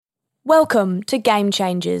Welcome to Game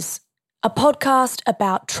Changers, a podcast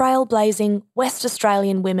about trailblazing West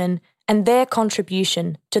Australian women and their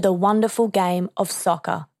contribution to the wonderful game of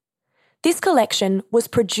soccer. This collection was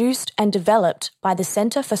produced and developed by the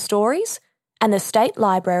Centre for Stories and the State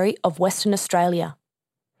Library of Western Australia.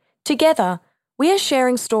 Together, we are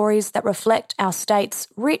sharing stories that reflect our state's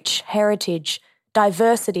rich heritage,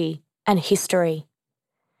 diversity, and history.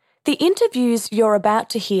 The interviews you're about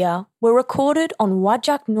to hear were recorded on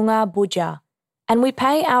Wajak Noongar Budja, and we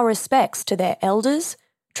pay our respects to their elders,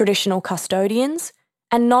 traditional custodians,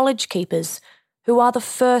 and knowledge keepers who are the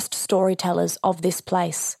first storytellers of this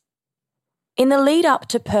place. In the lead up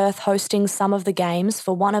to Perth hosting some of the games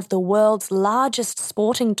for one of the world's largest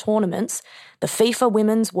sporting tournaments, the FIFA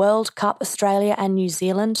Women's World Cup Australia and New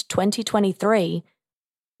Zealand 2023,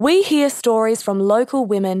 we hear stories from local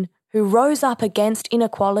women who rose up against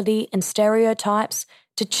inequality and stereotypes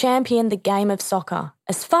to champion the game of soccer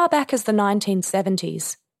as far back as the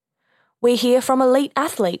 1970s. We hear from elite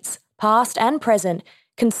athletes, past and present,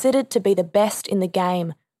 considered to be the best in the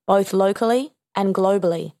game, both locally and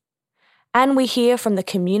globally. And we hear from the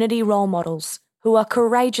community role models who are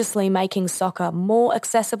courageously making soccer more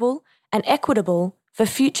accessible and equitable for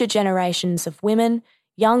future generations of women,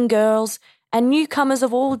 young girls, and newcomers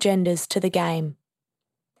of all genders to the game.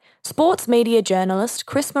 Sports media journalist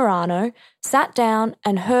Chris Morano sat down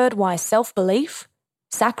and heard why self-belief,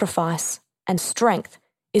 sacrifice, and strength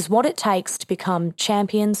is what it takes to become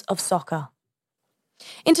champions of soccer.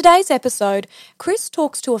 In today's episode, Chris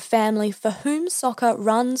talks to a family for whom soccer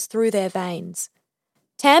runs through their veins.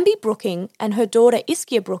 Thembi Brooking and her daughter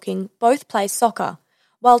Ischia Brooking both play soccer,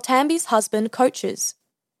 while Thembi's husband coaches.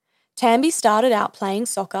 Thembi started out playing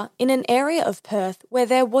soccer in an area of Perth where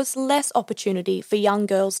there was less opportunity for young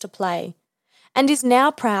girls to play, and is now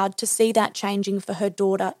proud to see that changing for her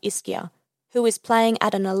daughter Ischia, who is playing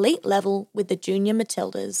at an elite level with the Junior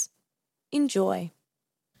Matildas. Enjoy.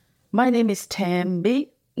 My name is Thembi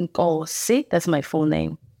Nkosi. That's my full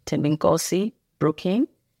name, Thembi Nkosi Brooking,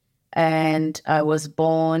 and I was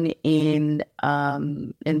born in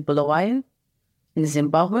Bulawayo, in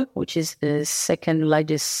Zimbabwe, which is the second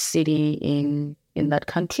largest city in that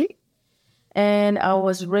country. And I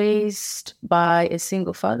was raised by a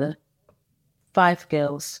single father, 5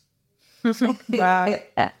 girls. 5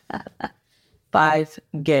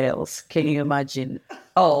 girls, can you imagine?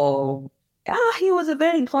 He was a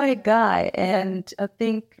very quiet guy, and I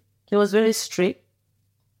think he was very strict,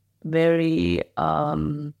 very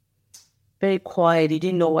quiet. He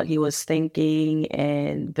didn't know what he was thinking,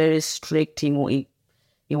 and very strict. He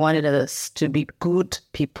wanted us to be good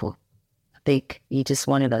people. I think he just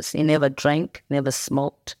wanted us. He never drank, never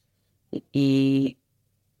smoked. We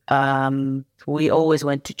always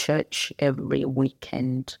went to church every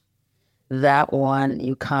weekend. That one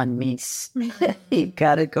you can't miss. You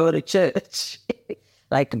gotta go to church,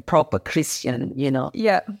 like a proper Christian,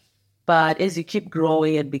 Yeah. But as you keep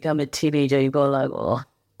growing and become a teenager, you go like, oh,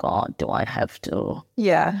 God, do I have to?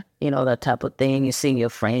 Yeah. That type of thing. You see your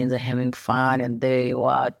friends are having fun and they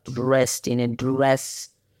are dressed in a dress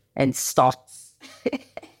and socks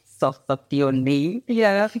up to your knee.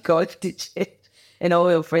 Yeah. Go to church. And all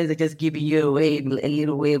your friends are just giving you a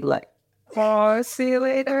little wave like, Oh, see you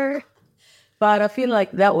later. But I feel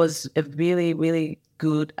like that was a really, really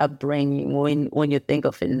good upbringing when you think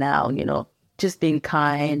of it now, just being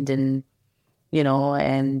kind and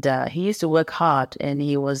he used to work hard, and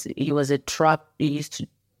he was a truck. He used to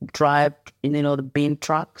drive, the bean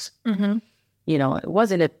trucks. Mm-hmm. It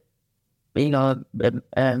wasn't a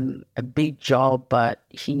big job, but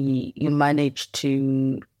he managed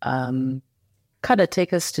to kind of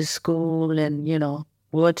take us to school, and we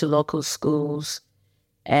went to local schools,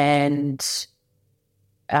 and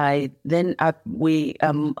I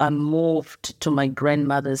moved to my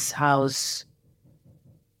grandmother's house.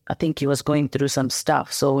 I think he was going through some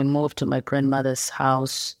stuff. So we moved to my grandmother's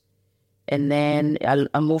house. And then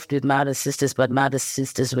I moved with my other sisters, but my other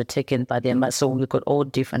sisters were taken by their mother. So we got all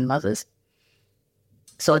different mothers.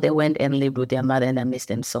 So they went and lived with their mother, and I missed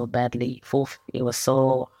them so badly. It was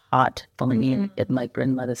so hard for me at my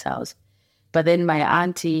grandmother's house. But then my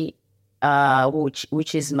auntie,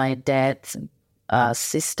 which is my dad's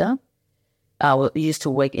sister, used to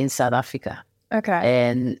work in South Africa. Okay.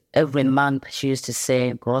 And every month she used to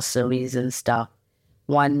send groceries and stuff.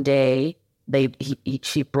 One day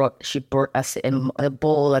she brought us a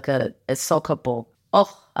ball, like a soccer ball. Oh,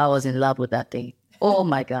 I was in love with that thing. Oh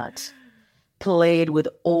my God. Played with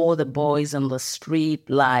all the boys on the street.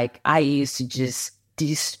 Like, I used to just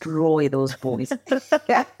destroy those boys.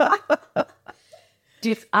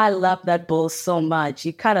 I love that ball so much.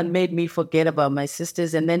 It kind of made me forget about my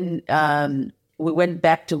sisters. And then we went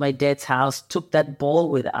back to my dad's house, took that ball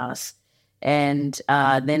with us. And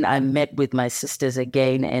then I met with my sisters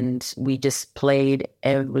again, and we just played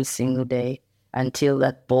every single day until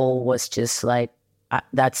that ball was just like,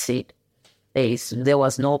 that's it. There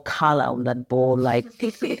was no color on that ball. Like,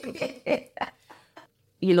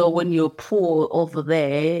 when you're poor over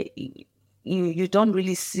there, you don't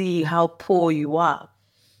really see how poor you are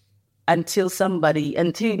until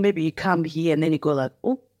maybe you come here and then you go like,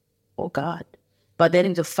 oh God. But then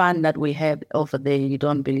in the fun that we have over there, you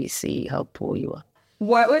don't really see how poor you are.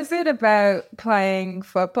 What was it about playing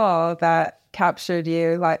football that captured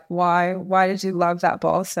you? Like, why did you love that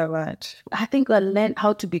ball so much? I think I learned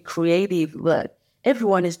how to be creative. But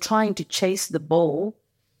everyone is trying to chase the ball,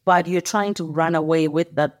 but you're trying to run away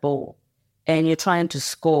with that ball. And you're trying to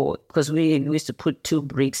score, because we used to put 2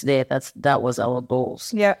 bricks there. That was our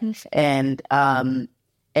goals. Yeah. And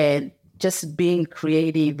just being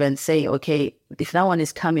creative and saying, okay, if that one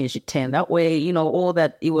is coming, you should turn that way. All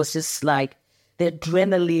that. It was just like the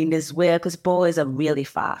adrenaline as well, because boys are really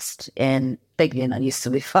fast, and back then I used to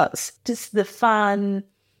be fast. Just the fun,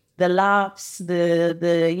 the laughs, the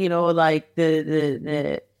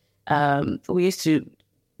we used to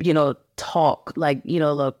talk like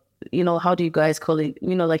how do you guys call it?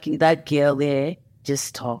 Like that girl there,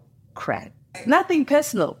 just talk crap. Nothing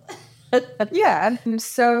personal. Yeah. And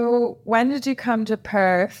so when did you come to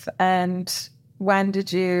Perth, and when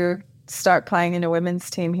did you start playing in a women's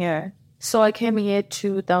team here? So I came here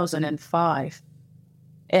 2005,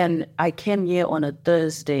 and I came here on a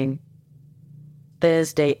Thursday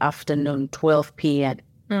afternoon, 12 p.m.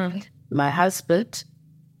 My husband,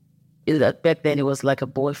 back then it was like a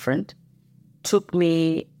boyfriend, took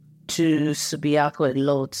me to Subiaco and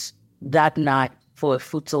Lords that night for a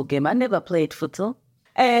futsal game. I never played futsal.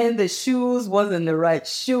 And the shoes wasn't the right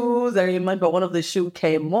shoes. I remember one of the shoes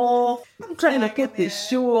came off. I'm trying to get the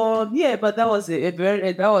shoe on. Yeah, but that was it.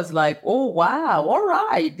 That was like, oh, wow. All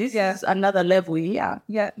right. This is another level here.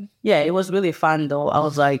 Yeah. Yeah, it was really fun, though. I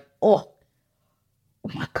was like, oh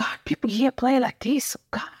my God, people here play like this.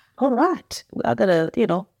 God, all right. I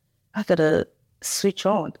gotta switch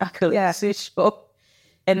on. Switch on.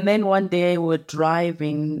 And then one day we were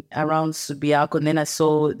driving around Subiaco, and then I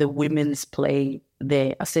saw the women's play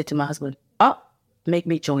there. I said to my husband, make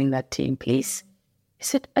me join that team, please. He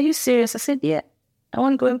said, are you serious? I said, yeah, I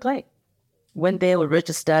want to go and play. When they were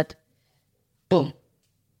registered, boom,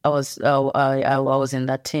 I was in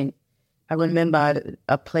that team. I remember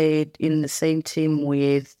I played in the same team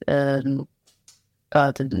with the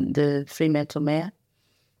Fremantle Mayor.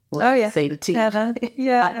 Oh, yeah. Same team.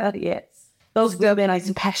 Yeah. Yes. Those women are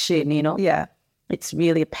passion, Yeah. It's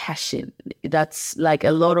really a passion. That's like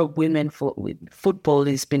a lot of women football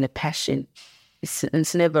has been a passion.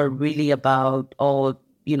 It's never really about,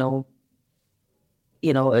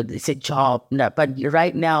 it's a job. No, but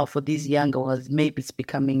right now for these younger ones, maybe it's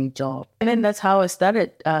becoming a job. And then that's how I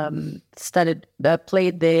started. I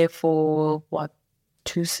played there for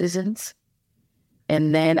 2 seasons.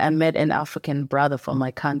 And then I met an African brother from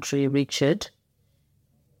my country, Richard.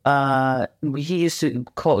 He used to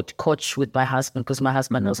coach with my husband, because my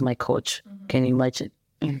husband was my coach. Mm-hmm. Can you imagine?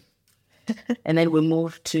 And then we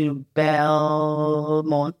moved to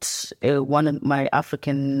Belmont, one of my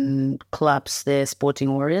African clubs there,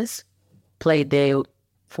 Sporting Warriors. Played there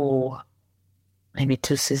for maybe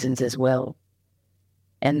 2 seasons as well.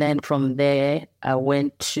 And then from there, I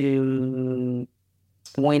went to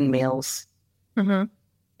Windmills. Mm-hmm.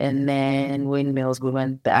 And then Windmills,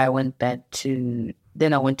 I went back to...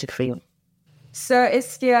 Then I went to Freon. So,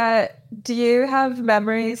 Ischia, do you have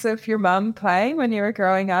memories of your mum playing when you were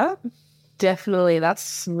growing up? Definitely.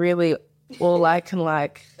 That's really all I can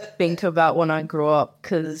think about when I grew up,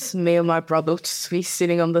 because me and my brother would just be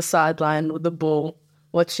sitting on the sideline with the ball,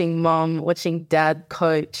 watching dad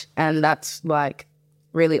coach, and that's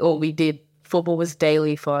really all we did. Football was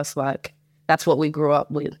daily for us. That's what we grew up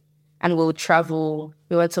with. And we would travel.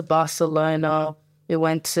 We went to Barcelona. We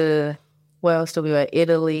went to... Where else did we go?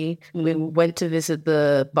 Italy. We went to visit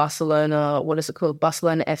the Barcelona,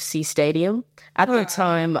 Barcelona FC Stadium. At the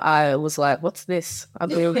time, I was like, what's this? I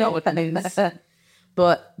don't know what that is.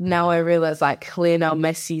 But now I realize, Lionel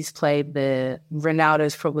Messi's played there.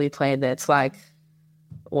 Ronaldo's probably played there. It's wow.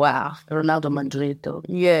 Ronaldo Madrid, though.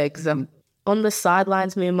 Yeah, because on the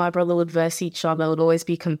sidelines, me and my brother would verse each other. It would always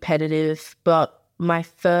be competitive. But my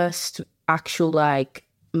first actual,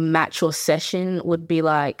 match or session would be,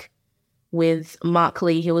 with Mark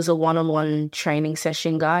Lee. He was a one-on-one training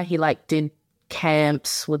session guy. He did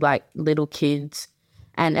camps with little kids,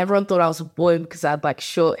 And everyone thought I was a boy because I had like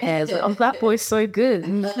short hair. Like, oh, that boy's so good.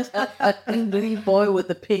 The boy with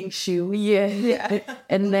the pink shoe. Yeah.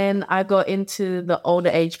 And then I got into the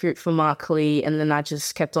older age group for Markley, and then I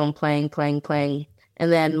just kept on playing.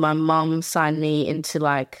 And then my mum signed me into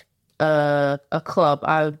like a club.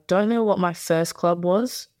 I don't know what my first club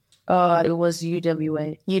was. It was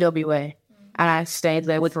UWA. UWA. And I stayed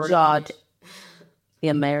there with Jod, The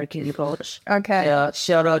American coach. Okay. Yeah,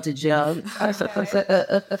 shout out to John.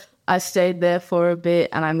 I stayed there for a bit,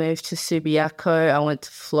 and I moved to Subiaco. I went to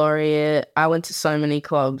Floria. I went to so many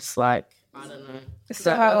clubs, like, I don't know.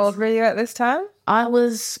 So how old were you at this time? I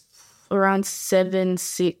was around 7,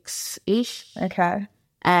 6-ish. Okay.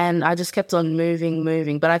 And I just kept on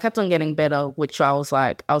moving. But I kept on getting better, which I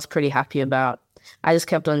was pretty happy about. I just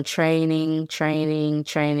kept on training.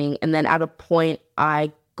 And then at a point,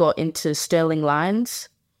 I got into Sterling Lions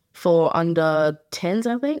for under 10s,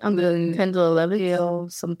 I think, under 10 to 11 or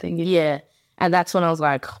something. Yeah. And that's when I was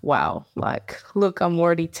like, wow, like, look, I'm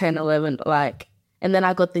already 10, 11. Like, and then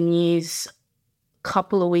I got the news a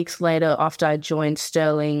couple of weeks later after I joined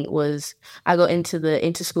Sterling I got into the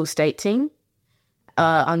inter-school state team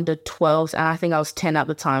under 12s. And I think I was 10 at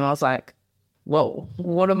the time. I was like, whoa,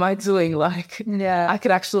 what am I doing? Like, I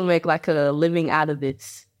could actually make like a living out of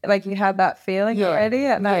this. Like you had that feeling already?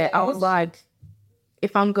 I was like,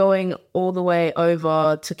 if I'm going all the way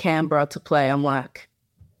over to Canberra to play, I'm like,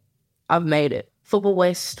 I've made it. Football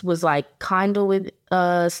West was like kind of with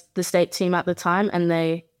the state team at the time, and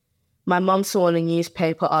my mum saw in a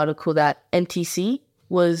newspaper article that NTC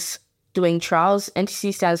was doing trials.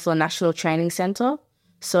 NTC stands for National Training Centre.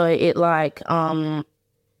 So it like,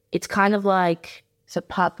 it's kind of like... It's a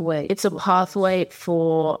pathway. It's a pathway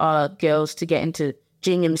for girls to get into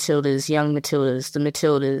junior Matildas, young Matildas, the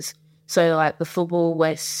Matildas. So like the Football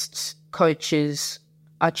West coaches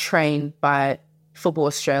are trained by Football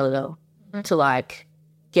Australia to like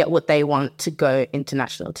get what they want to go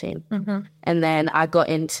international team. And then I got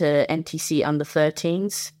into NTC under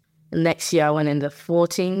 13s. Next year I went into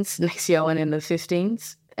 14s. Next year I went into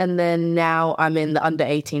 15s. And then now I'm in the under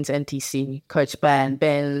 18s NTC, coached by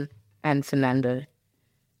Ben and Fernando.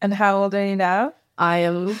 And how old are you now? I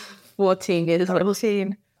am 14 years old.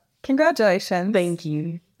 14. Congratulations. Thank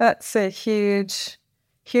you. That's a huge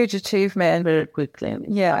achievement. Very quickly.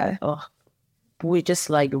 Yeah. We're just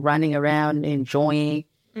like running around, enjoying.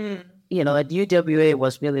 You know, at UWA it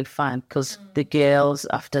was really fun because the girls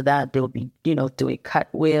after that, they'll be, you know, doing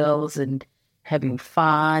cartwheels and having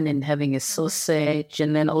fun and having a sausage.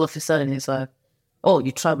 And then all of a sudden it's like, oh,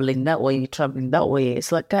 you're traveling that way,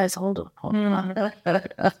 It's like, guys, hold on.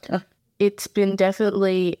 It's been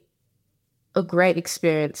definitely a great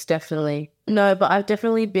experience, definitely. No, but I've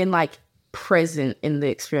definitely been, like, present in the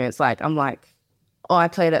experience. Like, I'm like, oh, I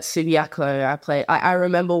played at Subiaco. I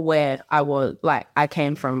remember where I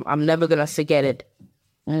came from. I'm never going to forget it.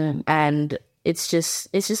 And it's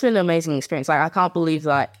just been an amazing experience. Like, I can't believe,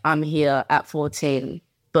 like, I'm here at 14,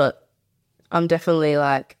 but I'm definitely,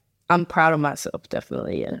 like, I'm proud of myself,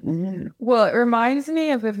 definitely, yeah. Well, it reminds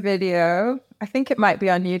me of a video. I think it might be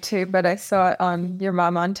on YouTube, but I saw it on your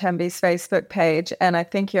mum on Thembi's Facebook page, and I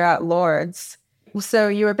think you're at Lord's. So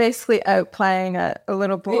you were basically out playing a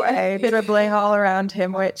little boy, dribbling all around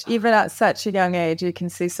him, which even at such a young age, you can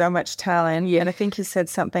see so much talent. Yeah. And I think you said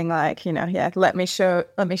something like, you know, let me show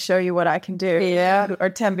you what I can do. Yeah. Or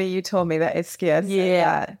Thembi, you told me that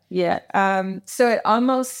Ischia. Yeah. So it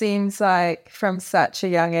almost seems like from such a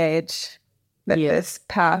young age that this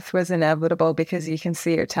path was inevitable because you can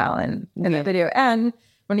see your talent in the video. And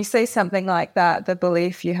when you say something like that, the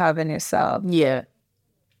belief you have in yourself. Yeah.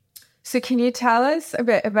 So can you tell us a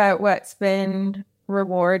bit about what's been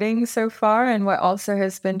rewarding so far and what also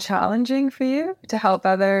has been challenging for you to help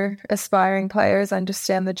other aspiring players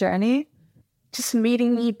understand the journey? Just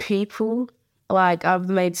meeting new people. Like, I've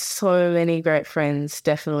made so many great friends,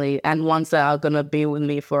 definitely, and ones that are going to be with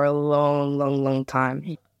me for a long, long, long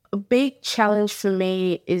time. A big challenge for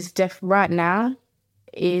me is right now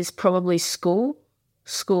is probably school.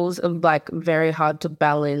 Schools are, like, very hard to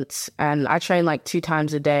balance, and I train, like, 2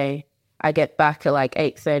 times a day. I get back at like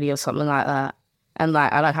 8:30 or something like that. And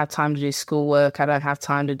like, I don't have time to do schoolwork. I don't have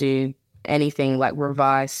time to do anything like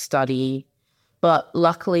revise, study. But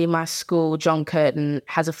luckily my school, John Curtin,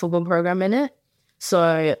 has a football program in it.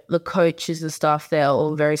 So the coaches and staff there are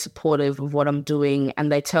all very supportive of what I'm doing.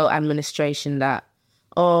 And they tell administration that,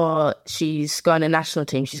 oh, she's going to national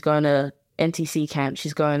team. She's going to NTC camp.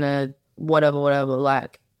 She's going to whatever.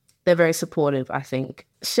 Like, they're very supportive, I think.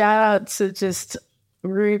 Shout out to just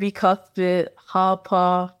Ruby, Cuthbert,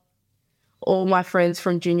 Harper, all my friends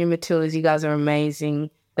from Junior Matildas, you guys are amazing.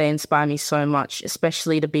 They inspire me so much,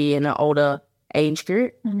 especially to be in an older age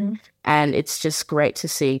group. And it's just great to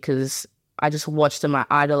see because I just watch them, I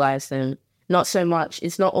idolize them. Not so much,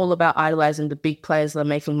 it's not all about idolizing the big players that are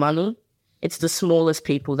making money. It's the smallest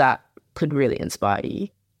people that could really inspire you.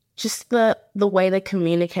 Just the way they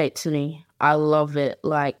communicate to me, I love it.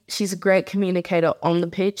 Like, she's a great communicator on the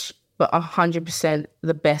pitch, but 100%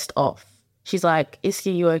 the best off. She's like,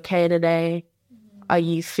 Ischia, you okay today? Are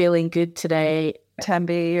you feeling good today?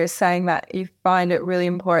 Thembi, you're saying that you find it really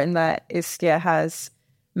important that Ischia has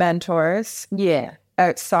mentors. Yeah.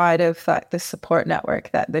 Outside of like the support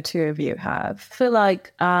network that the two of you have. I feel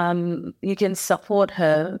like you can support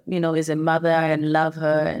her, as a mother and love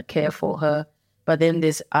her and care for her. But then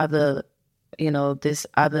there's other, as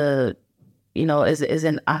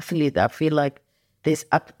an athlete, I feel like there's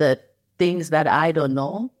the things that I don't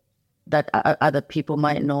know that other people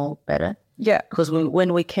might know better. Yeah. Because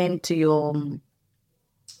when we came to your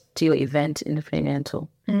event in the Fremantle,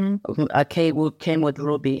 we came with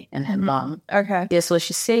Ruby and her mom. Okay. Yeah, so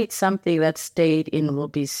she said something that stayed in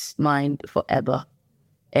Ruby's mind forever.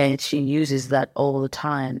 And she uses that all the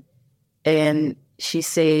time. And she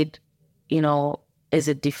said, as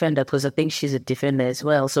a defender, because I think she's a defender as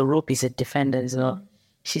well. So Ruby's a defender as well.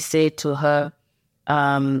 She said to her,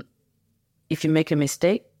 if you make a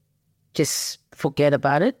mistake, just forget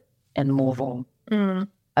about it and move on.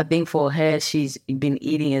 I think for her, she's been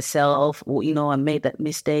eating herself. I made that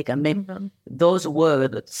mistake. I made those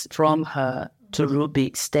words from her to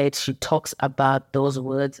Ruby state. She talks about those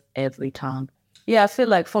words every time. Yeah, I feel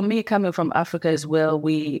like for me, coming from Africa as well,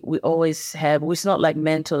 we always have, it's not like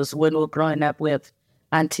mentors. When we're growing up, we have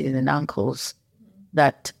aunties and uncles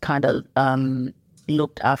that kind of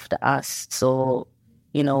looked after us. So,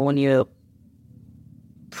 when you're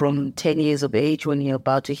from 10 years of age, when you're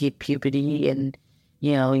about to hit puberty and,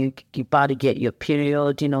 you're about to get your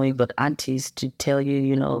period, you've got aunties to tell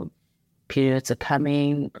you, periods are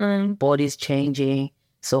coming, body's changing.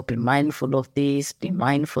 So be mindful of this, be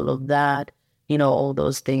mindful of that, all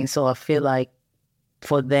those things. So I feel like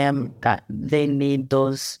for them that they need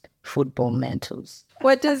those football mentors.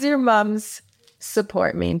 What does your mom's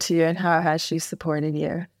support mean to you and how has she supported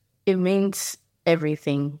you? It means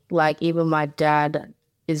everything. Like even my dad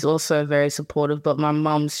is also very supportive, but my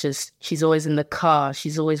mom's she's always in the car.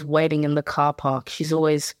 She's always waiting in the car park. She's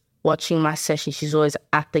always watching my session. She's always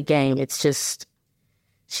at the game. It's just,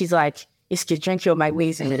 she's like, Ischia, drink your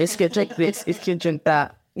magnesium. Ischia, drink this. Ischia, drink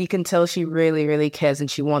that. You can tell she really, really cares and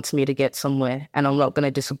she wants me to get somewhere and I'm not going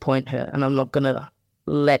to disappoint her and I'm not going to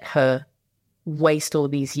let her waste all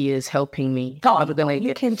these years helping me.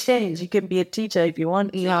 You can change. You can be a teacher if you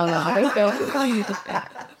want.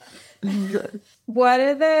 What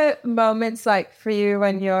are the moments like for you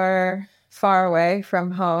when you're far away from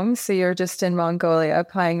home? So you're just in Mongolia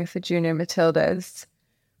playing with the Junior Matildas.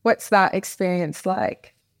 What's that experience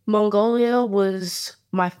like? Mongolia was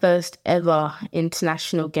my first ever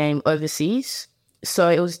international game overseas. So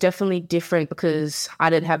it was definitely different because I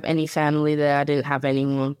didn't have any family there. I didn't have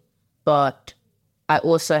anyone. But I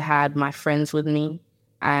also had my friends with me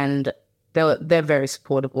and they're very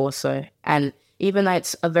supportive also. And even though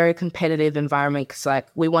it's a very competitive environment, because like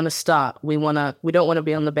we want to start, we don't want to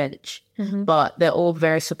be on the bench, but they're all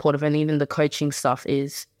very supportive, and even the coaching stuff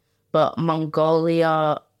is. But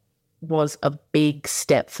Mongolia was a big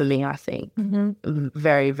step for me, I think,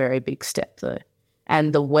 very, very big step though.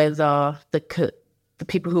 And the weather, the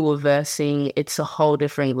people who were versing, it's a whole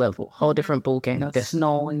different level, whole different ball game. There's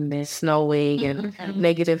snowing and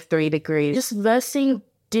 -3 degrees. Just versing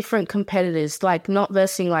different competitors, like not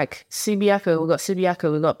versing like Subiaco,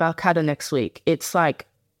 we've got Balcata next week. It's like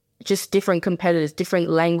just different competitors, different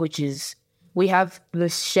languages. We have the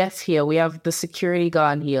chef here, we have the security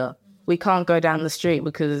guard here. We can't go down the street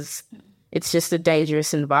because it's just a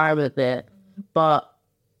dangerous environment there. But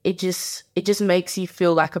it just makes you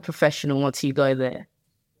feel like a professional once you go there.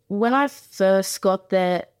 When I first got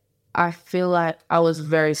there, I feel like I was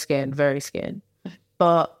very scared.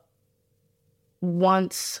 But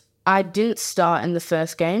once I didn't start in the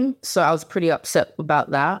first game, so I was pretty upset about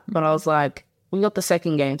that. But I was like, we got the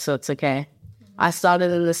second game, so it's okay. I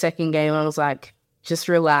started in the second game and I was like, just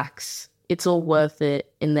relax. It's all worth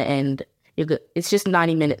it in the end. It's just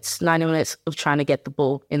 90 minutes of trying to get the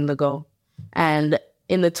ball in the goal. And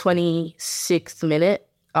in the 26th minute,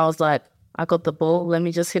 I was like, I got the ball. Let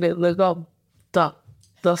me just hit it in the goal. Done.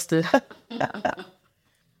 Dusted.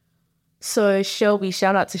 So Shelby,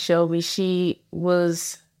 shout out to Shelby.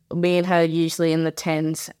 Me and her usually in the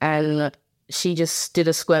 10s, and she just did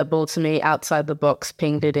a square ball to me outside the box,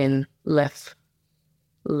 pinged it in left,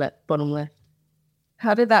 bottom left.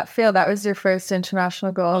 How did that feel? That was your first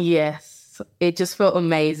international goal? Yes, it just felt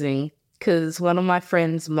amazing because one of my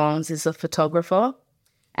friend's moms is a photographer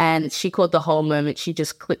and she caught the whole moment. She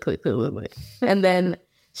just click. And then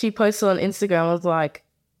she posted on Instagram. I was like,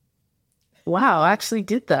 wow, I actually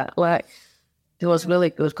did that. Like, it was really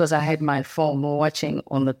good because I had my phone watching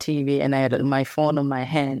on the TV and I had my phone on my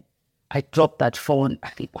hand. I dropped that phone.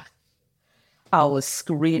 I was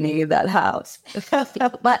screaming in that house.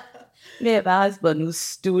 But my husband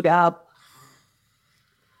stood up.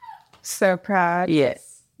 So proud.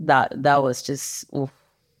 Yes, that was just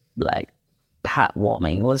like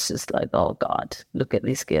heartwarming. It was just like, oh God, look at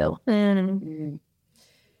this girl.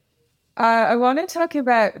 I want to talk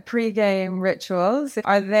about pre-game rituals.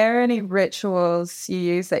 Are there any rituals you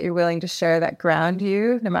use that you're willing to share that ground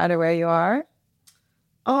you, no matter where you are?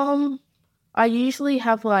 I usually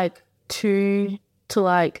have like 1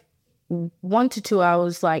 to 2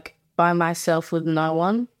 hours like by myself with no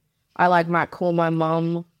one. I like might call my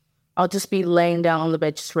mom. I'll just be laying down on the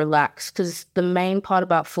bed, just relax. Because the main part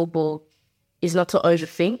about football is not to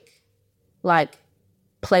overthink. Like,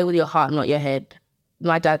 play with your heart, not your head.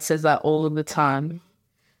 My dad says that all of the time.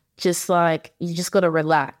 Just like, you just got to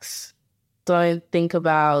relax. Don't think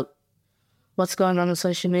about what's going on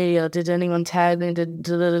social media. Did anyone tag me?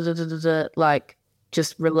 Like,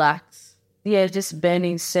 just relax. Yeah, just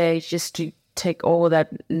burning sage, just to take all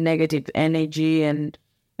that negative energy, and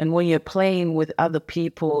when you're playing with other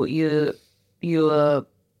people, you're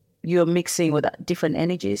mixing with different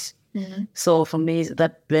energies. Mm-hmm. So for me,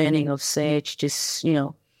 that burning of sage, just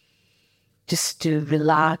just to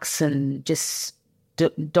relax and just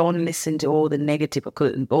don't listen to all the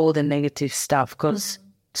negative stuff, because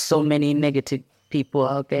so many negative people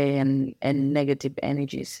out there and negative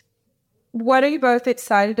energies. What are you both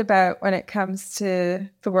excited about when it comes to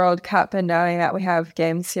the World Cup and knowing that we have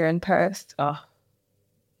games here in Perth? I've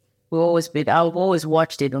always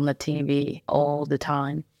watched it on the TV all the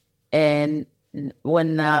time, and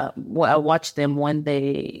when I watched them when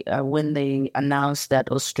they announced that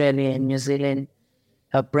Australia and New Zealand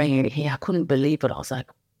are bringing it here, I couldn't believe it. I was like,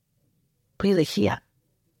 really here?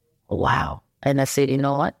 Wow! And I said, you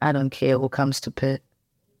know what? I don't care who comes to Perth,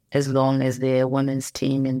 as long as they're a women's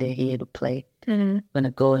team and they're here to play. Mm-hmm. I'm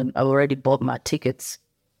gonna go, and I already bought my tickets.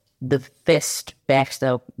 The first batch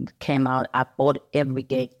that came out, I bought every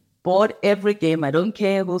game. I don't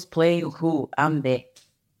care who's playing who. I'm there.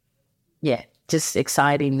 Yeah, just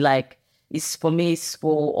exciting. Like, it's for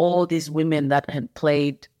all these women that had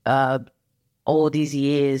played all these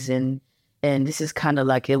years, and this is kind of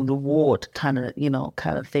like a reward kind of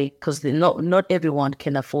thing, because not everyone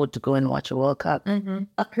can afford to go and watch a World Cup. Mm-hmm.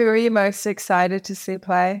 Who are you most excited to see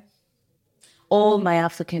play? All my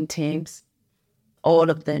African teams,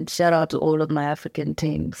 all of them. Shout out to all of my African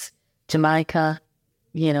teams. Jamaica,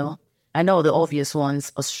 I know the obvious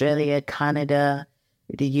ones: Australia, Canada,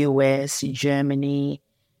 the US, Germany,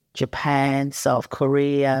 Japan, South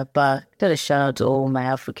Korea. But gotta shout out to all my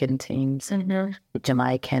African teams, the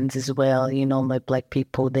Jamaicans as well. My black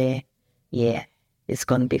people there. Yeah, it's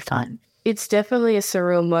gonna be fun. It's definitely a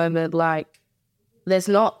surreal moment. Like, there's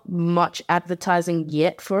not much advertising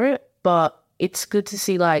yet for it, but it's good to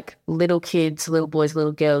see like little kids, little boys,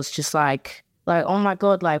 little girls, just like, oh my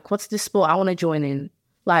God, like, what's this sport? I want to join in.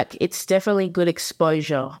 Like, it's definitely good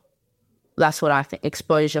exposure. That's what I think.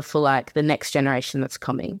 Exposure for like the next generation that's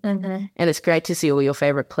coming. Mm-hmm. And it's great to see all your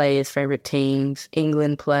favorite players, favorite teams,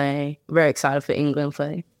 England play. Very excited for England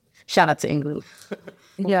play. Shout out to England.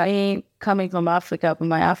 Yeah, coming from Africa, but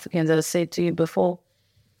my Africans, as I said to you before,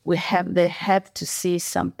 they have to see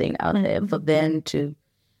something out there for them to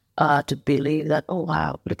believe that, oh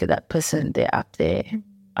wow, look at that person, they're up there.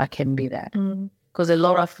 I can be that. Because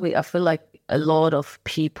I feel like a lot of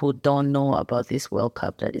people don't know about this World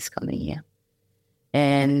Cup that is coming here.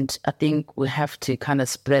 And I think we have to kind of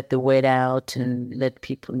spread the word out and let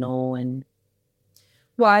people know. And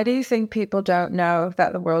why do you think people don't know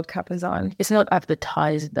that the World Cup is on? It's not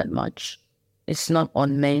advertised that much. It's not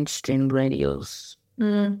on mainstream radios.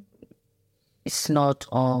 It's not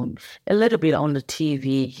on, a little bit on the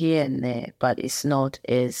TV here and there, but it's not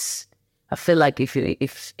as, I feel like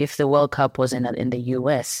if the World Cup was in the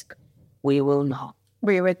US, we will know.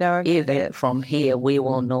 We would know. Even from here, we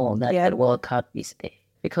will know that the World Cup is there.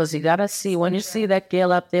 Because you gotta see, when you see that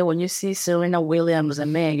girl up there, when you see Serena Williams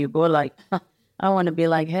and man, you go like, I want to be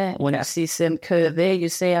like her. When you see Sam Kerr there, you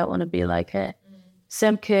say, I want to be like her.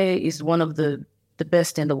 Sam Kerr is one of the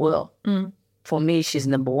best in the world. For me, she's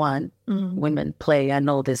number one. Women play. I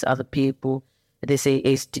know there's other people. They say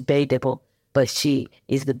it's debatable, but she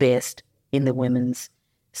is the best in the women's.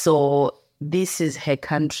 So this is her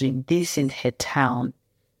country, this is her town.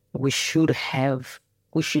 We should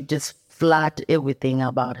just flood everything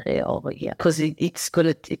about her over here. Because it's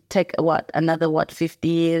going to take, another 50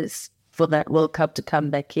 years for that World Cup to come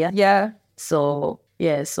back here. Yeah. So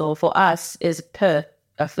for us as Perth,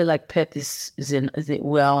 I feel like Perth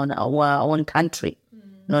we're our own country,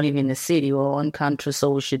 not even a city, we're our own country. So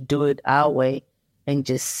we should do it our way and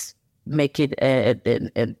just make it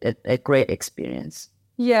a great experience.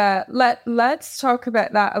 Yeah, let's talk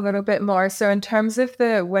about that a little bit more. So in terms of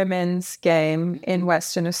the women's game in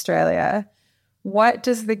Western Australia, what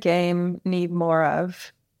does the game need more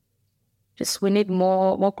of? We need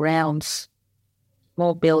more grounds,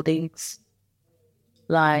 more buildings.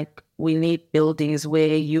 Like, we need buildings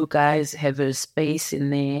where you guys have a space in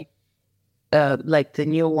there, like the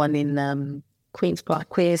new one in Queen's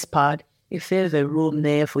Park. If there's a room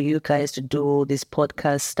there for you guys to do all this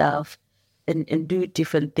podcast stuff and do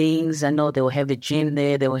different things. I know they will have a gym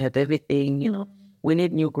there. They will have everything, We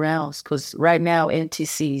need new grounds because right now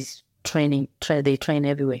NTC's training, they train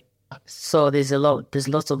everywhere. So there's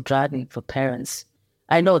lots of driving for parents.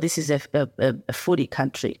 I know this is a footy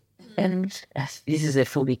country. And this is a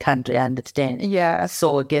footy country, I understand. Yeah.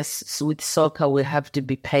 So I guess with soccer, we have to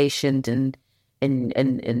be patient and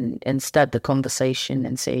start the conversation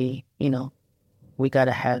and say, we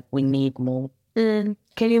need more. Can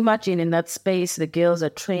you imagine in that space, the girls are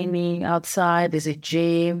training outside, there's a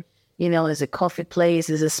gym, there's a coffee place,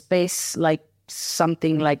 there's a space like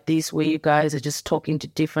something like this where you guys are just talking to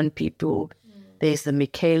different people. There's the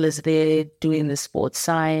Michaela's there doing the sports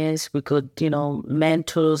science. We got,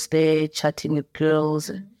 mentors there chatting with girls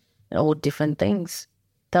and all different things.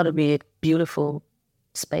 That would be a beautiful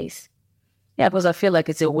space. Yeah, because I feel like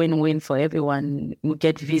it's a win-win for everyone. We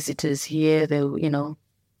get visitors here. They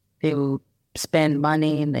will spend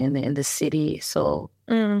money in the city. So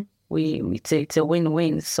it's a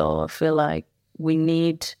win-win. So I feel like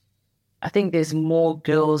I think there's more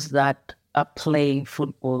girls that are playing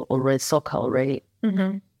football or soccer already.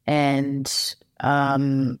 Mm-hmm.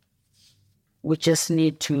 And we just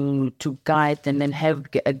need to guide them and have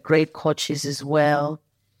great coaches as well,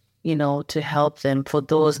 to help them, for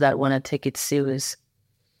those that want to take it serious,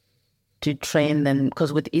 to train them.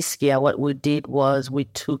 Because with Ischia, what we did was we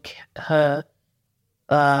took her,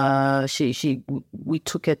 we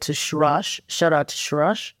took her to Shurash. Shout out to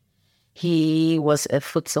Shurash. He was a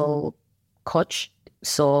futsal coach.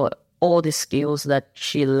 So all the skills that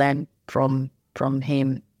she learned from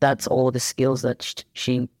him, that's all the skills that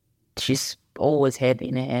she's always had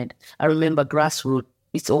in her head. I remember grassroots,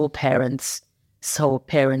 it's all parents. So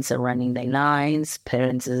parents are running their lines,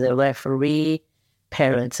 parents are the referee,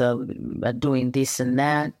 parents are doing this and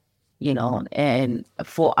that, and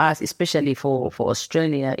for us, especially for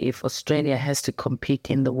Australia, if Australia has to compete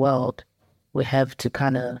in the world, we have to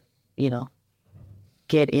kind of,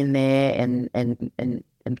 get in there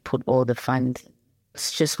and put all the funds.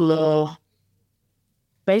 It's just more,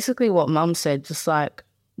 basically what Mum said, just like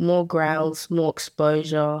more grounds, more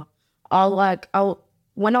exposure.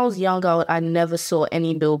 When I was younger, I never saw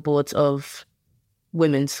any billboards of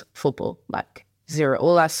women's football, like zero.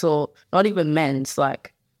 All I saw, not even men's,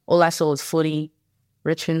 like all I saw was footy,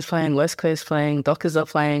 Richmond's playing, West Coast playing, Dockers are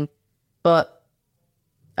playing. But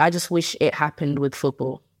I just wish it happened with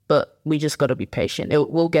football. But we just got to be patient.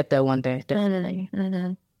 We'll get there one day, definitely.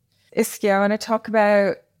 Mm-hmm. Ischia, I want to talk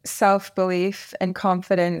about self-belief and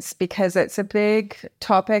confidence because it's a big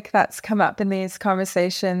topic that's come up in these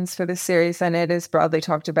conversations for the series, and it is broadly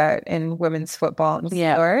talked about in women's football and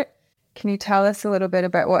sport. Can you tell us a little bit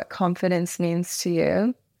about what confidence means to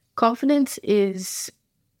you? Confidence is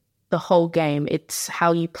the whole game. It's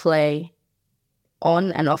how you play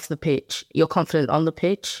on and off the pitch. You're confident on the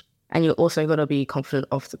pitch, and you're also got to be confident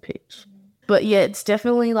off the pitch. But yeah, it's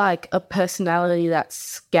definitely like a personality that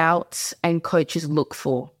scouts and coaches look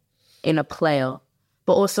for in a player.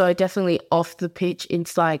 But also definitely off the pitch,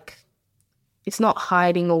 it's like, it's not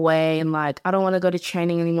hiding away and like, I don't want to go to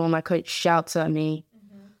training anymore. My coach shouts at me.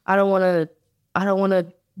 Mm-hmm. I don't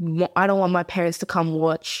want my parents to come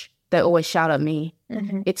watch. They always shout at me.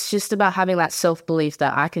 Mm-hmm. It's just about having that self-belief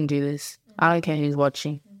that I can do this. Mm-hmm. I don't care who's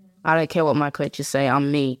watching. Mm-hmm. I don't care what my coaches say.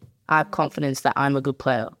 I'm me. I have confidence that I'm a good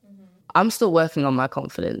player. Mm-hmm. I'm still working on my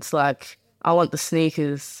confidence. Like, I want the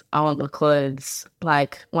sneakers. I want the clothes.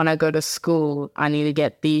 Like, when I go to school, I need to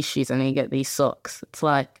get these shoes. I need to get these socks. It's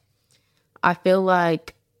like, I feel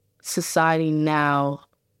like society now,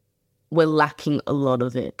 we're lacking a lot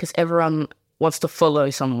of it because everyone wants to follow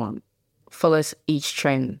someone, follows each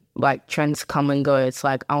trend. Like, trends come and go. It's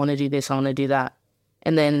like, I want to do this, I want to do that.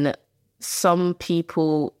 And then some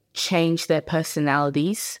people change their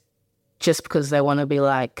personalities just because they want to be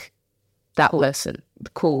like that person,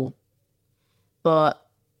 cool. But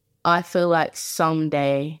I feel like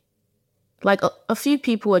someday, like a few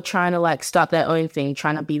people are trying to like start their own thing,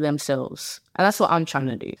 trying to be themselves. And that's what I'm trying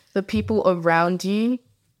to do. The people around you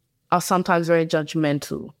are sometimes very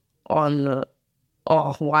judgmental on,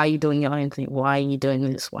 oh, why are you doing your own thing? Why are you doing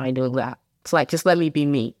this? Why are you doing that? It's like, just let me be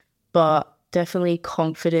me. But definitely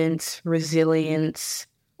confidence, resilience.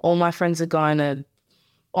 All my friends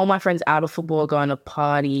out of football are going to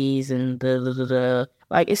parties and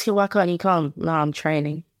like, Ischia, why can't you come? No, I'm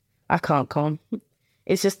training. I can't come.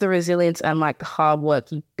 It's just the resilience and like the hard work,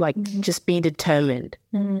 like just being determined.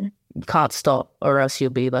 You can't stop or else you'll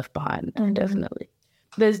be left behind. Definitely.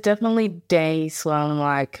 There's definitely days where I'm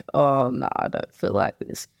like, oh no, I don't feel like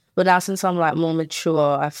this. But now since I'm like more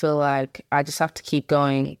mature, I feel like I just have to keep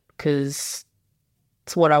going because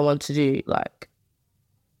it's what I want to do. Like,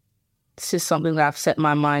 it's just something that I've set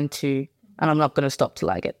my mind to, and I'm not going to stop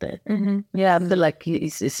till I get there. Yeah, I feel like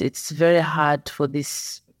it's very hard for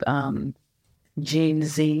this Gen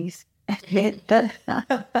Zs.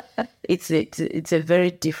 It's a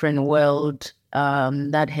very different world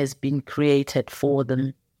that has been created for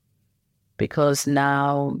them, because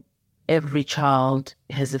now every child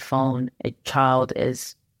has a phone. A child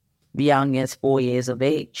as young as 4 years of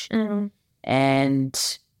age,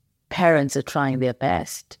 and parents are trying their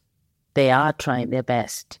best. They are trying their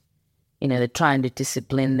best. They're trying to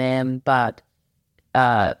discipline them, but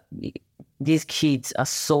these kids are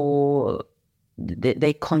so,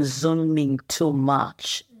 they're consuming too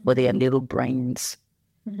much for their little brains,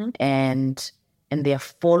 and they're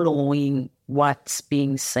following what's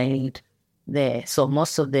being said there. So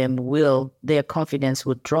most of them their confidence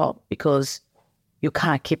will drop because you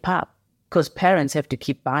can't keep up, because parents have to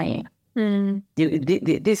keep buying.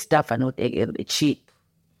 This stuff are not cheap.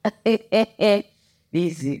 They're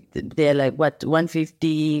like what,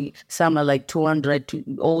 150, some are like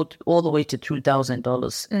 200, all the way to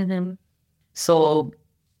 $2,000. So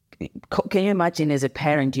can you imagine, as a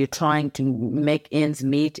parent, you're trying to make ends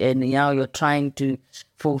meet, and you're trying to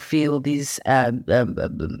fulfill these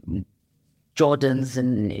Jordans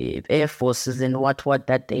and Air Forces and what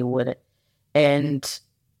that they would, and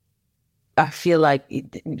I feel like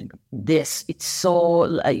it's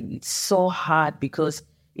so hard, because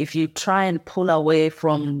if you try and pull away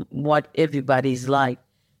from what everybody's like,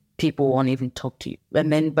 people won't even talk to you.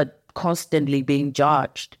 But constantly being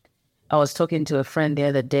judged. I was talking to a friend the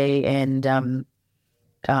other day, and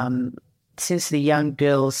since the young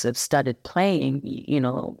girls have started playing,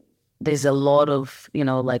 there's a lot of,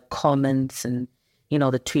 like comments and,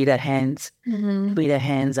 the Twitter hands. Twitter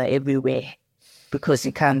hands are everywhere because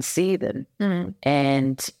you can't see them.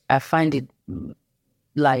 And I find it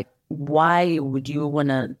like, why would you want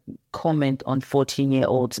to comment on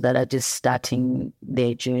 14-year-olds that are just starting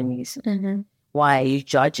their journeys? Why are you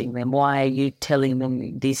judging them? Why are you telling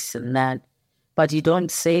them this and that? But you don't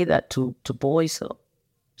say that to boys.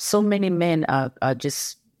 So many men are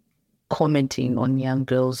just commenting on young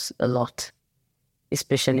girls a lot,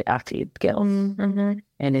 especially athlete girls. And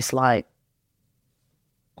it's like,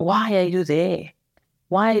 why are you there?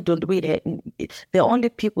 Why don't we? The only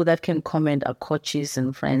people that can comment are coaches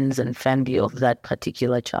and friends and family of that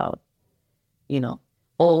particular child.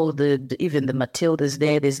 All even the Matildas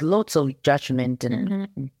there. There's lots of judgment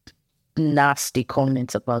and nasty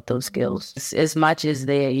comments about those girls. As much as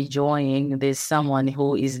they're enjoying, there's someone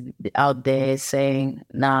who is out there saying,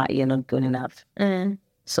 "Nah, you're not good enough."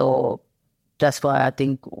 So that's why I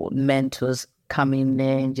think mentors come in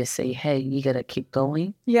there and just say, hey, you got to keep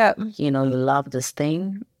going. Yeah. You love this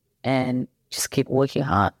thing and just keep working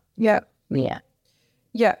hard. Yeah. Yeah.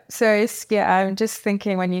 Yeah. So Ischia, I'm just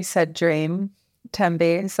thinking when you said dream,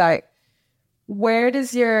 Thembi, it's like, where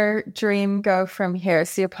does your dream go from here?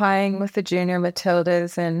 So you're playing with the Junior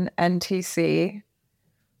Matildas and NTC.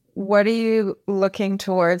 What are you looking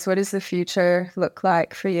towards? What does the future look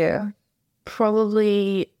like for you?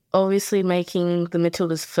 Probably, obviously, making the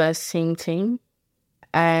Matildas first team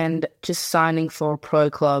and just signing for a pro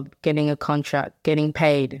club, getting a contract, getting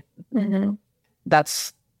paid.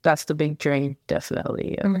 That's the big dream,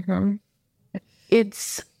 definitely. Yeah.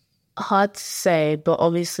 It's hard to say, but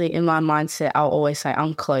obviously in my mindset, I'll always say,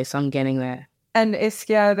 I'm close, I'm getting there. And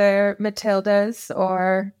Ischia, are there Matildas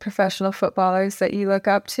or professional footballers that you look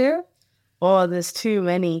up to? Oh, there's too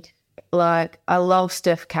many. Like, I love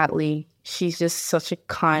Steph Catley. She's just such a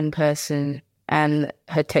kind person, and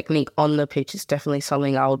her technique on the pitch is definitely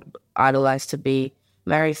something I would idolize to be.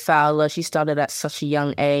 Mary Fowler, she started at such a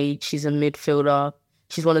young age. She's a midfielder.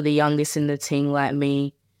 She's one of the youngest in the team, like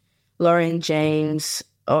me. Lauren James,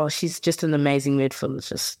 oh, she's just an amazing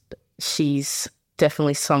midfielder. she's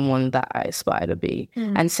definitely someone that I aspire to be.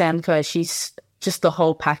 And Samka, she's just the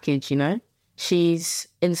whole package, you know. She's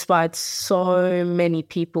inspired so many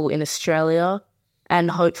people in Australia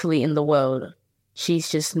and hopefully in the world. She's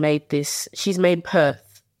just made she's made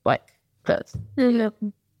Perth, like Perth.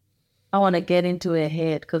 I want to get into her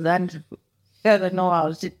head because I don't know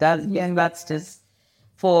how she does. Yeah, that's just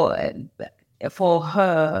for her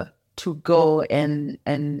to go and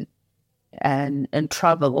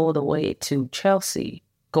travel all the way to Chelsea,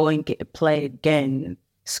 go and play again,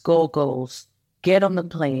 score goals, get on the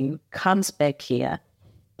plane, comes back here,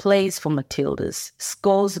 plays for Matildas,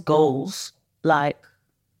 scores goals. Like,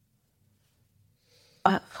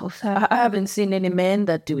 I haven't seen any men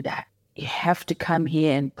that do that. You have to come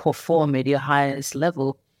here and perform at your highest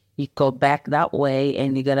level. You go back that way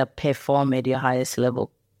and you got to perform at your highest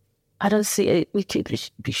level. I don't see it.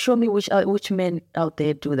 Show me which men out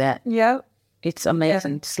there do that. Yeah. It's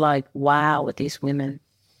amazing. Yeah. It's like, wow, with these women.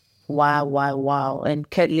 Wow. And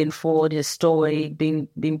Caitlin Ford, her story,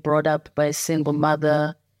 being brought up by a single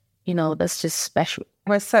mother, you know, that's just special. It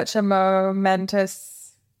was such a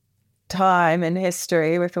momentous time in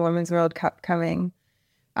history with the Women's World Cup coming.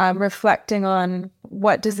 Reflecting on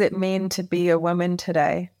what does it mean to be a woman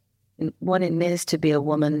today? What it means to be a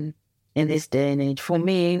woman in this day and age. For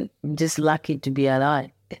me, I'm just lucky to be alive.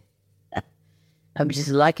 I'm just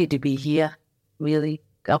lucky to be here, really.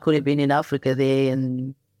 I could have been in Africa there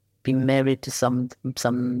and been married to some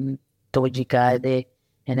dodgy guy there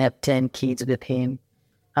and have 10 kids with him.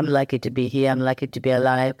 I'm lucky to be here. I'm lucky to be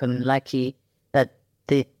alive. I'm lucky that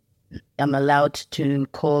I'm allowed to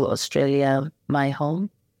call Australia my home.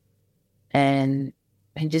 And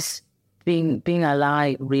just being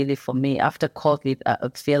alive, really, for me, after COVID, I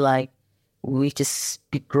feel like we just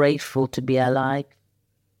be grateful to be alive.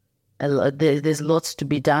 There's lots to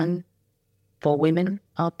be done for women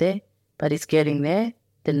out there, but it's getting there.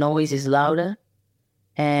 The noise is louder,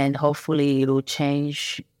 and hopefully it will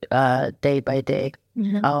change day by day,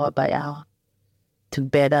 hour by hour, to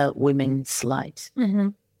better women's lives.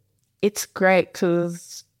 It's great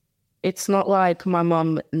because it's not like my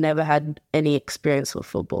mom never had any experience with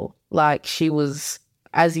football. Like, she was,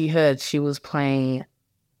 as you heard, she was playing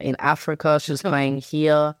in Africa, she was playing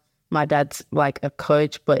here. My dad's like a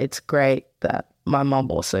coach, but it's great that my mom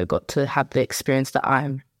also got to have the experience that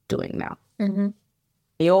I'm doing now.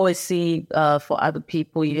 You always see for other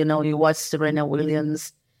people, you know, you watch Serena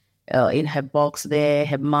Williams in her box there,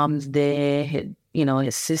 her mom's there,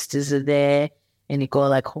 her sisters are there, and you go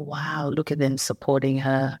like, oh, wow, look at them supporting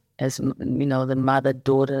her as, you know, the mother,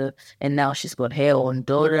 daughter, and now she's got her own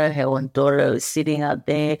daughter is sitting out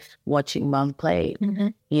there watching mom play,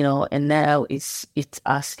 you know, and now it's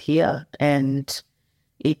us here, and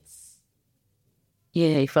it's,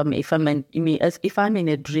 yeah, if I'm in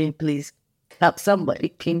a dream, please have somebody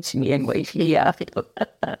pinch me and wait here.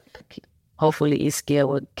 Hopefully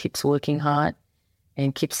Ischia keeps working hard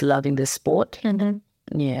and keeps loving the sport.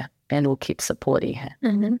 Yeah, and we'll keep supporting her.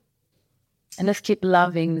 And let's keep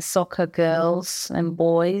loving soccer girls and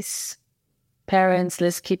boys. Parents,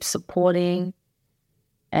 let's keep supporting.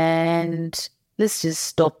 And let's just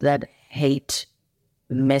stop that hate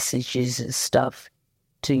messages and stuff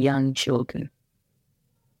to young children.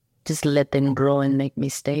 Just let them grow and make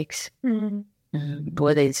mistakes.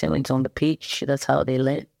 Whether it's on the pitch, that's how they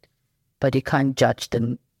learn. But you can't judge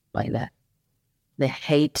them like that. The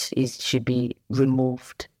hate should be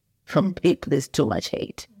removed from people. There's too much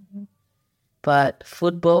hate. But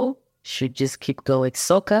football should just keep going.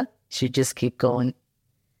 Soccer should just keep going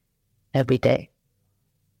every day.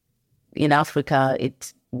 In Africa,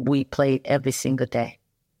 we play every single day.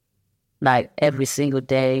 Like every single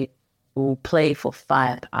day, we'll play for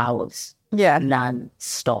 5 hours. Yeah.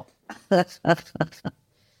 Non-stop.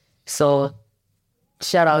 So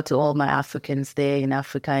shout out to all my Africans there in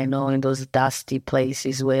Africa. I know in those dusty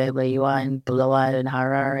places where you are in Bulawayo and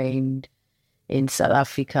Harare, in South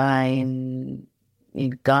Africa, in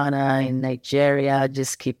Ghana, in Nigeria,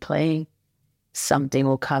 just keep playing. Something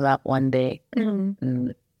will come up one day.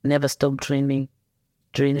 Never stop dreaming.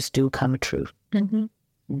 Dreams do come true.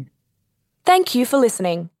 Thank you for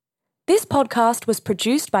listening. This podcast was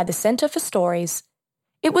produced by the Centre for Stories.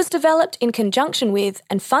 It was developed in conjunction with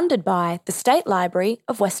and funded by the State Library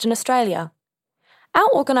of Western Australia. Our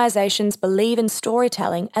organisations believe in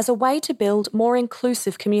storytelling as a way to build more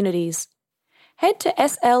inclusive communities. Head to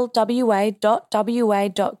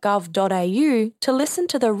slwa.wa.gov.au to listen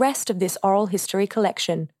to the rest of this oral history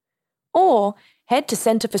collection. Or head to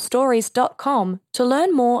centreforstories.com to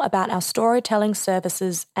learn more about our storytelling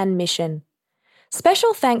services and mission.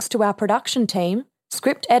 Special thanks to our production team,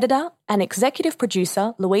 Script editor and executive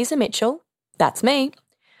producer Louisa Mitchell, that's me,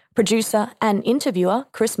 producer and interviewer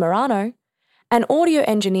Chris Morano, and audio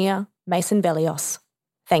engineer Mason Velios.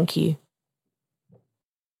 Thank you.